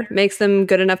better, makes them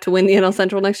good enough to win the NL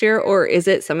Central next year? Or is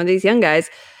it some of these young guys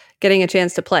getting a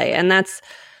chance to play? And I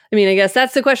guess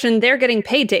that's the question they're getting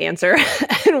paid to answer.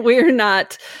 And we're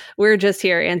not. We're just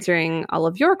here answering all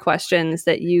of your questions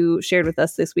that you shared with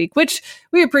us this week, which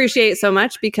we appreciate so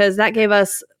much because that gave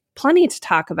us plenty to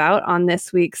talk about on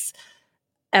this week's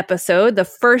episode, the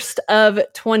first of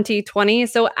 2020.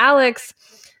 So Alex,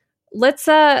 let's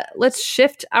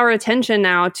shift our attention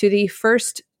now to the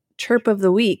first chirp of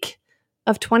the week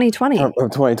of 2020. Of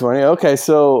 2020. Okay,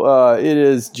 so it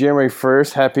is January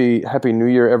 1st. Happy New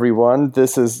Year, everyone.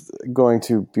 This is going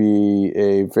to be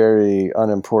a very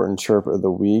unimportant chirp of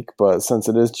the week, but since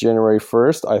it is January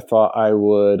 1st, I thought I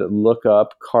would look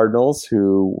up Cardinals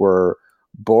who were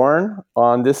born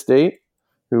on this date,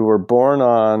 who were born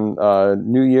on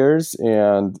New Year's,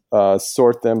 and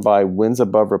sort them by wins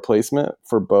above replacement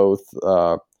for both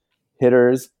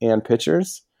hitters and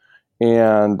pitchers.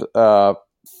 And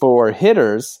for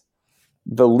hitters,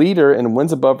 the leader in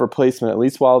wins above replacement, at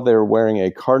least while they're wearing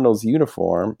a Cardinals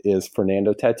uniform, is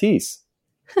Fernando Tatis.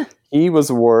 He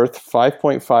was worth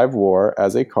 5.5 WAR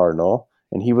as a Cardinal,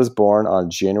 and he was born on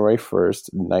January 1st,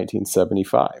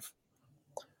 1975.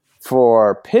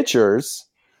 For pitchers,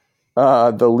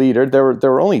 the leader. There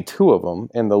were only two of them,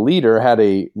 and the leader had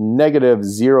a negative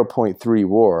 0.3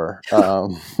 WAR.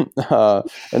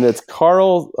 And it's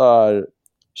Carl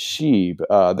Scheib.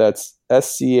 That's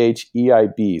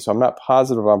Scheib. So I'm not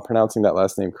positive I'm pronouncing that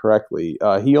last name correctly.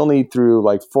 He only threw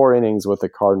like 4 innings with the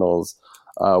Cardinals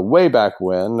way back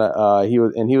when.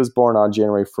 He was born on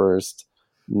January 1st,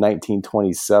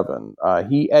 1927.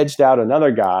 He edged out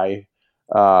another guy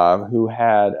who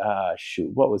had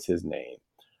what was his name?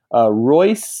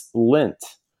 Royce Lint.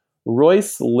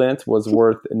 Royce Lint was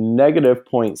worth negative zero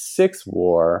point 0.6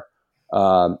 WAR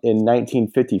in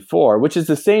 1954, which is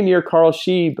the same year Carl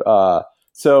Scheib.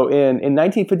 So in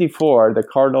 1954, the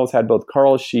Cardinals had both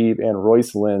Carl Scheib and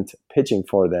Royce Lint pitching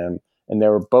for them, and they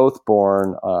were both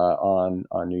born on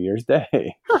New Year's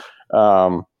Day.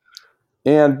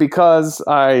 And because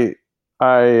I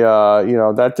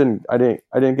didn't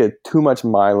get too much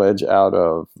mileage out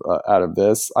of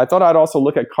this. I thought I'd also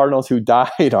look at Cardinals who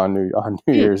died on New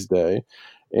Year's Day,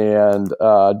 and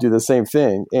do the same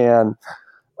thing. And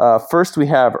first we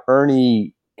have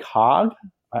Ernie Cog,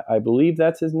 I believe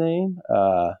that's his name.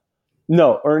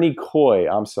 No, Ernie Coy.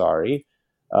 I'm sorry,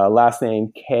 last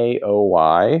name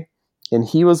Koy, and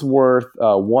he was worth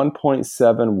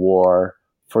 1.7 WAR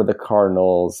for the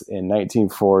Cardinals in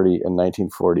 1940 and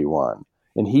 1941.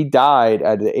 And he died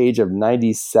at the age of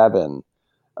 97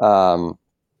 on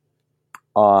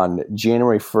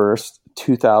January 1st,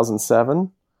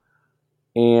 2007.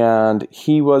 And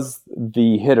he was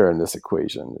the hitter in this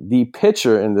equation. The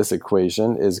pitcher in this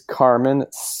equation is Carmen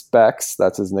Specs.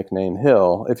 That's his nickname,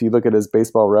 Hill. If you look at his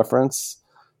Baseball Reference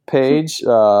page,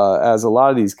 as a lot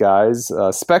of these guys,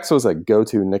 Specs was a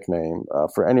go-to nickname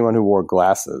for anyone who wore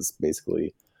glasses,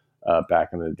 basically, back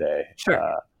in the day.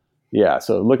 Sure. Yeah,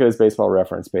 so look at his Baseball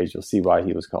Reference page. You'll see why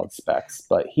he was called Specs.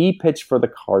 But he pitched for the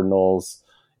Cardinals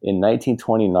in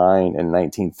 1929 and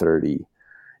 1930.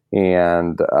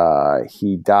 And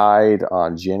he died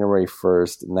on January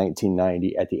 1st,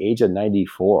 1990, at the age of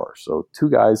 94. So two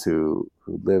guys who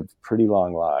lived pretty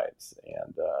long lives.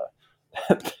 And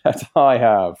that's all I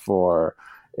have for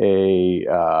a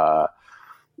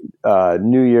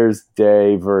New Year's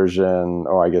Day version,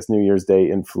 or I guess New Year's Day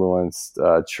influenced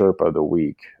chirp of the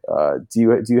week.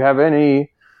 Do you have any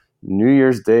New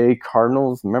Year's Day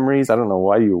Cardinals memories? I don't know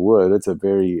why you would. It's a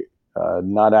very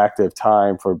not active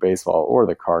time for baseball or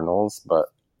the Cardinals, but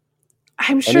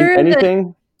I'm sure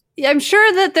anything. I'm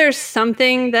sure that there's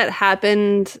something that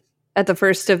happened at the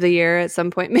first of the year at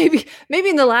some point, maybe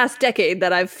in the last decade,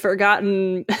 that I've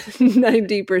forgotten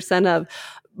 90% of.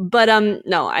 But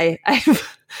no, I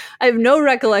have no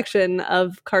recollection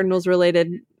of Cardinals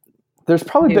related. There's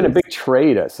probably been a big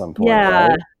trade at some point. Yeah,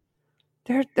 right?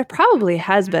 there probably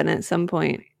has been at some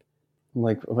point.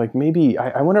 Like maybe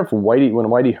I wonder if when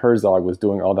Whitey Herzog was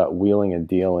doing all that wheeling and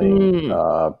dealing,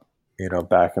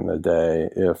 back in the day,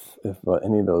 if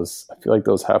any of those, I feel like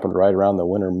those happened right around the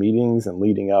winter meetings and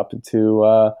leading up to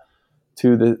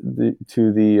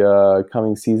the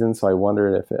coming season. So I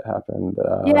wondered if it happened.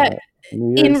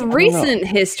 In recent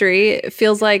history, it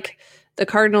feels like the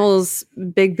Cardinals'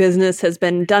 big business has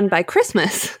been done by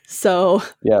Christmas. So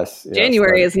yes,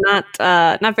 January is not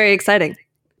very exciting.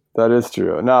 That is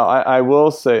true. Now, I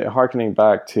will say, hearkening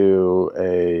back to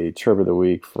a chirp of the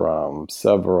week from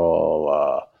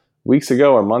several weeks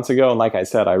ago or months ago, and like I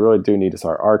said, I really do need to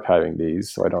start archiving these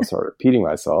so I don't start repeating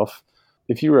myself.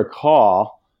 If you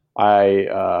recall,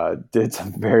 I did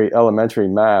some very elementary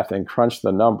math and crunched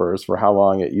the numbers for how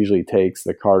long it usually takes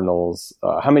the Cardinals,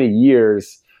 how many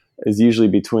years is usually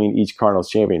between each Cardinals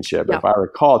championship. Yeah. If I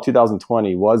recall,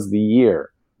 2020 was the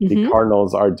year the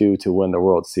Cardinals are due to win the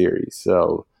World Series.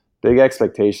 So big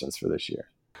expectations for this year.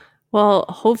 Well,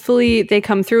 hopefully they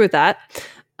come through with that.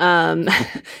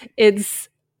 It's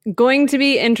going to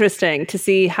be interesting to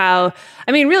see how,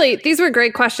 really, these were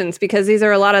great questions because these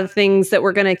are a lot of the things that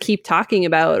we're going to keep talking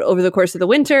about over the course of the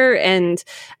winter. And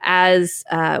as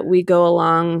we go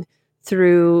along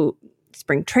through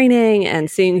spring training and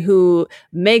seeing who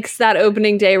makes that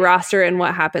opening day roster and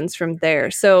what happens from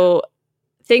there. So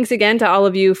thanks again to all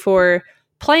of you for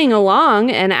playing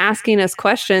along and asking us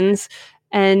questions.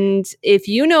 And if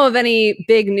you know of any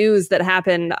big news that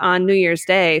happened on New Year's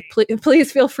Day,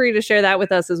 please feel free to share that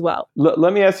with us as well.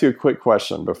 Let me ask you a quick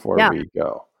question before we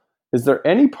go. Is there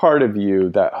any part of you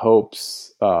that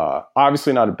hopes,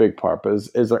 obviously not a big part, but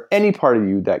is there any part of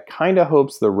you that kind of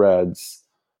hopes the Reds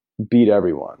beat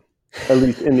everyone, at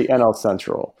least in the NL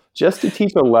Central, just to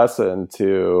teach a lesson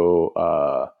to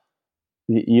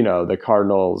the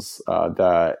Cardinals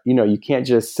that, you can't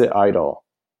just sit idle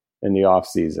in the off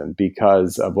season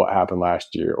because of what happened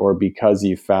last year, or because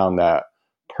you found that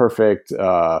perfect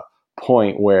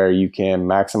point where you can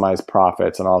maximize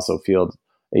profits and also field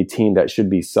a team that should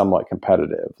be somewhat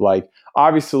competitive. Like,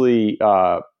 obviously,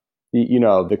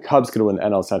 the Cubs could win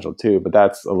NL Central too, but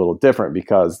that's a little different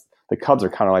because the Cubs are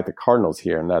kind of like the Cardinals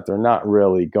here in that they're not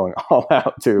really going all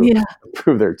out to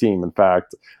improve their team. In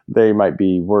fact, they might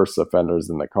be worse offenders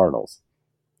than the Cardinals.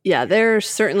 Yeah, they're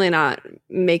certainly not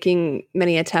making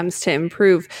many attempts to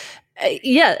improve.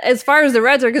 Yeah, as far as the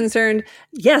Reds are concerned,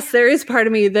 yes, there is part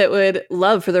of me that would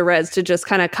love for the Reds to just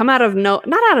kind of come not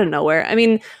out of nowhere. I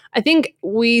mean, I think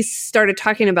we started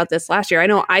talking about this last year. I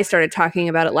know I started talking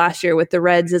about it last year with the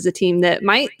Reds as a team that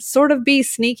might sort of be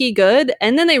sneaky good,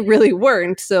 and then they really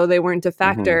weren't, so they weren't a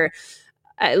factor,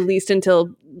 at least until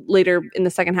later in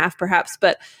the second half, perhaps.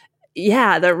 But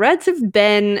yeah, the Reds have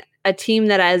been a team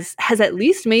that has at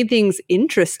least made things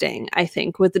interesting, I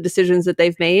think, with the decisions that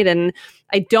they've made. And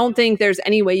I don't think there's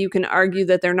any way you can argue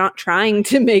that they're not trying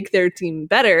to make their team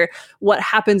better. What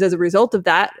happens as a result of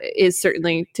that is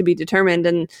certainly to be determined.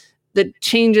 And the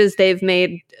changes they've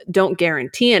made don't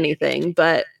guarantee anything.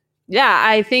 But yeah,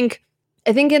 I think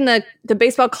in the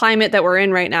baseball climate that we're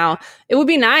in right now, it would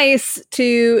be nice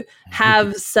to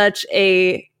have such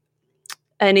an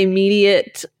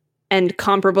immediate and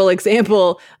comparable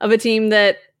example of a team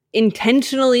that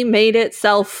intentionally made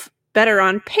itself better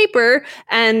on paper,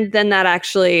 and then that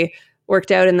actually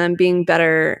worked out in them being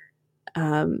better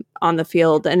on the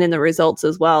field and in the results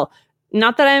as well.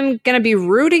 Not that I'm going to be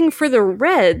rooting for the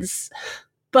Reds,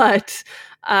 but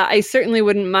I certainly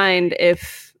wouldn't mind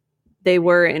if they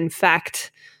were, in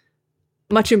fact,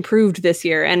 much improved this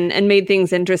year and made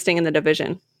things interesting in the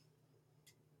division.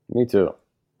 Me too.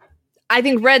 I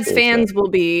think Reds fans will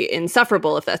be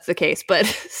insufferable if that's the case, but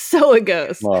so it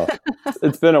goes. Well,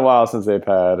 it's been a while since they've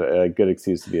had a good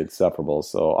excuse to be insufferable,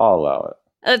 so I'll allow it.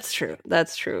 That's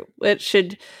true. It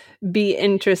should be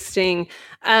interesting.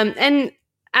 And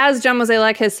as John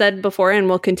Mozeliak has said before, and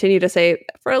will continue to say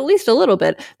for at least a little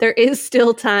bit, there is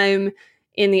still time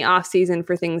in the off season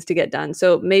for things to get done.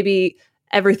 So maybe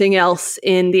everything else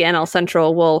in the NL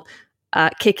Central will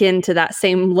kick into that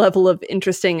same level of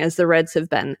interesting as the Reds have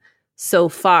been so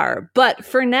far. But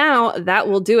for now, that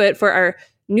will do it for our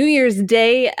New Year's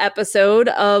Day episode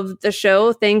of the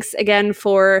show. Thanks again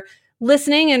for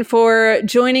listening and for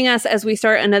joining us as we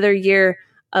start another year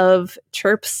of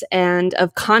chirps and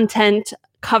of content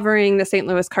covering the St.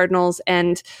 Louis Cardinals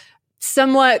and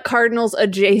somewhat Cardinals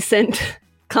adjacent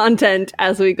content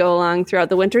as we go along throughout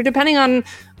the winter, depending on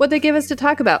what they give us to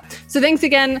talk about. So thanks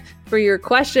again for your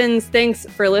questions. Thanks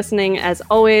for listening. As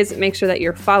always, make sure that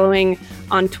you're following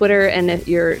on Twitter and that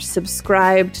you're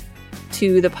subscribed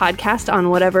to the podcast on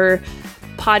whatever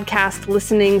podcast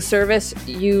listening service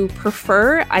you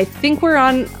prefer. I think we're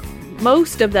on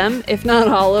most of them, if not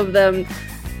all of them.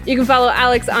 You can follow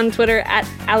Alex on Twitter at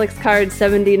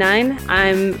AlexCard79.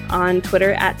 I'm on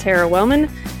Twitter at Tara Wellman.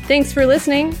 Thanks for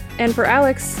listening. And for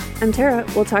Alex, I'm Tara.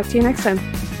 We'll talk to you next time.